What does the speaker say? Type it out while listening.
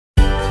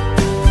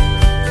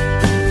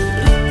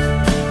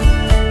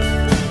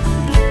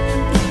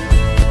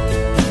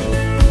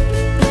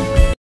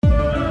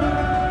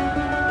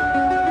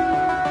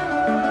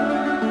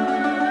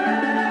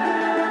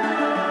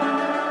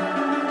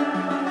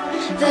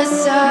The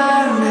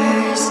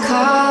summer's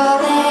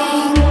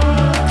calling.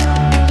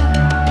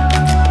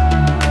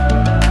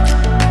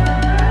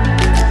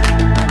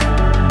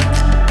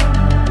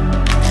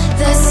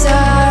 The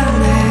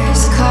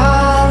summer's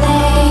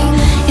calling.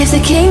 If the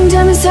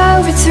kingdom is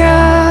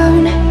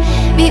overthrown,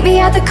 meet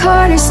me at the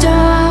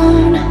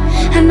cornerstone.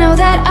 I know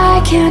that I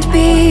can't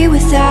be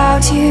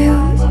without you.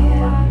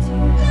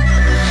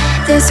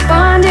 This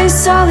bond is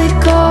solid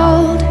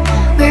gold.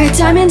 We're a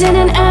diamond and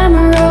an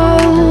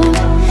emerald.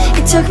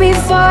 It took me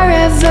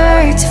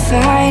forever to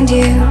find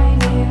you.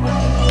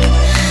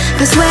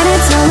 'Cause when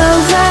it's all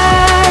over,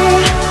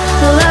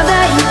 the love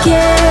that you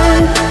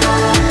give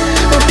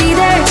will be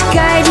there to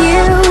guide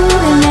you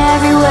in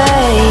every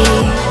way.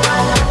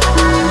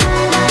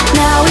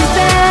 Now we've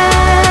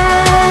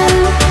been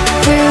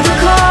through the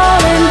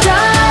cold and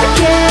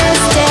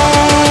darkest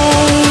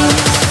days.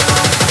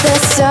 The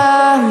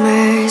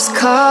summer's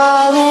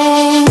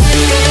calling.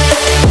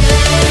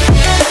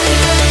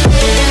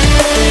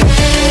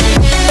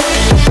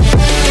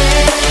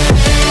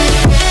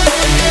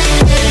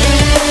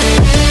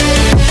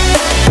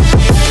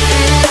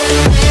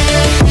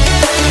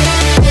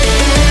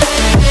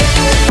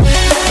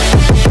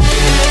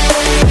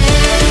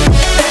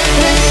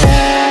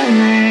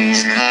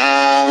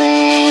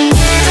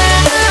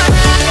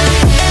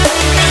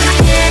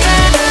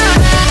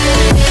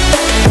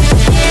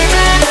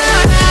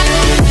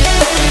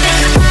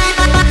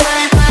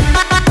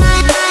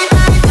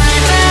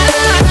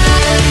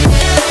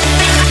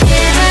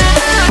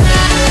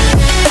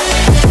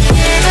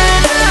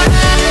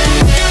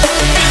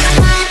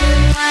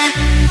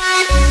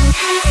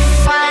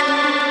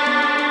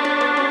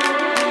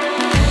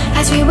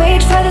 As we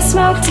wait for the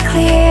smoke to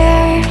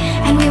clear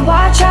and we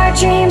watch our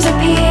dreams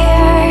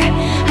appear,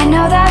 I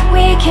know that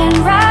we can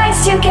rise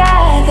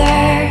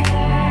together.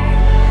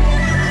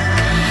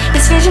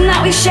 This vision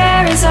that we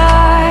share is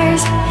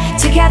ours.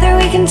 Together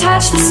we can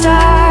touch the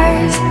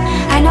stars.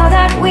 I know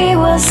that we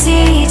will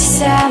see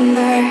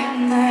December.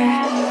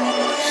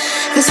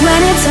 'Cause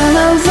when it's all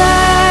over,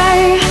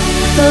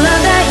 the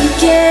love that you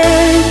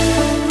give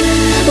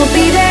will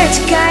be there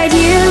to guide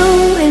you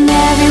in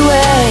every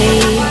way.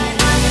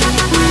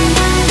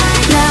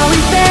 Now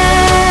we've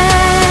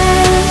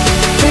been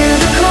through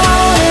the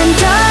cold and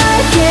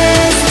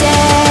darkest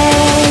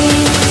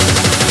days.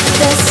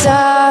 The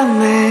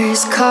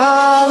summer's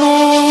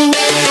calling.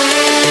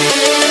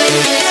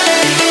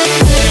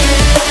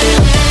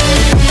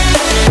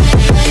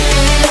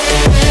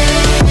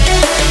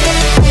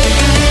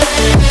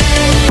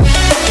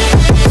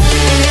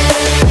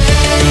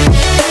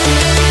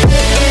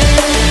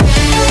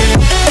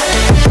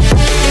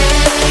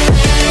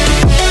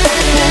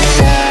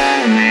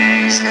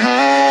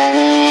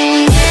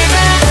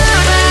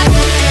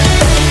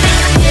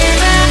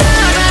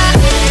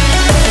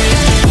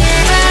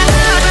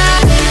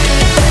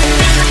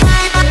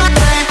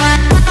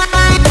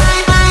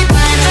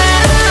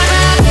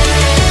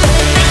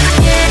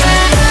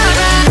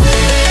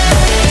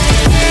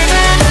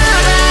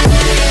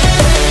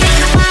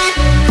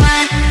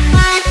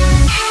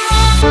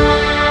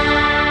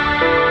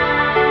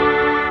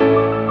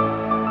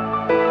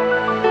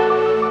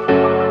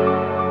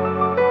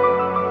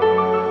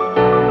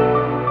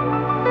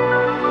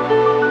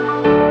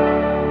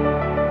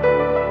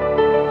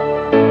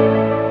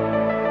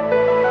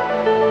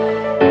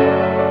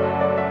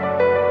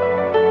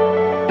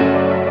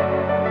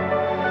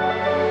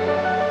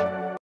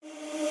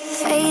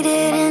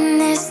 Faded in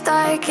this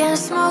dark and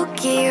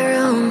smoky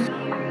room,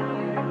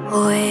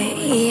 with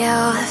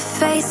your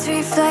face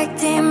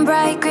reflecting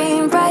bright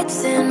green,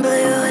 brights and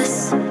blues.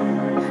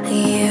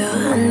 You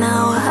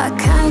know I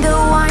kinda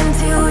want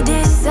to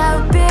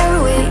disappear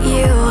with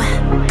you,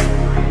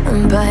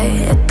 but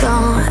I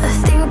don't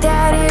think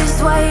that is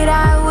what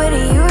I would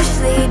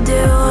usually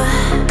do.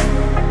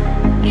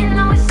 You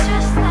know it's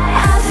just like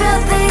I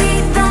felt the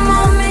heat the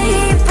moment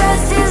he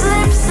pressed his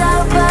lips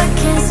up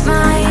against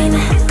mine.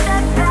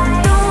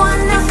 Don't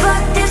wanna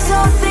fuck this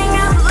whole thing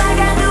up like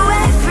I do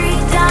every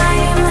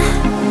time.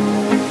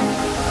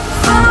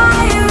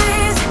 Fire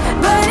is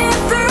burning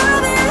through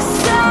this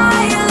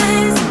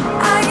silence.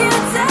 I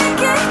can't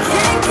take it,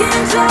 can't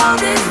control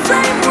this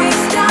flame we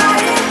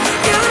started.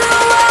 You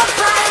know I'll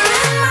fire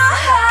in my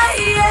heart,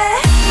 yeah.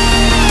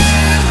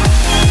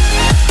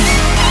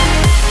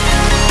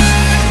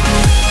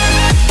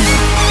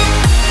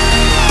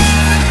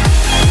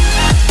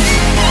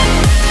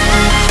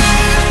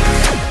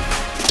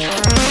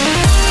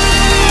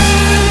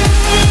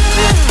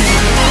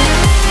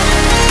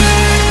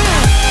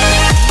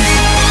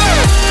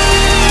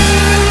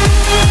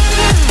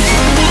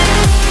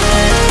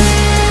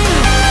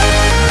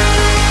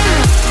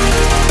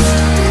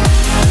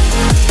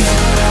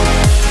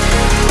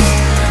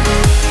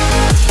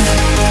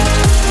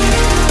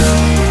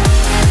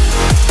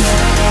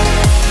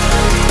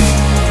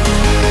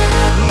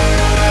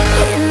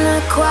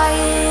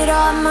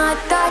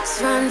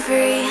 Run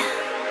free,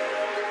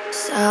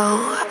 so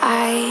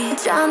I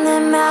drown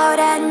them out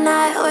at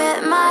night with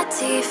my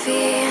TV.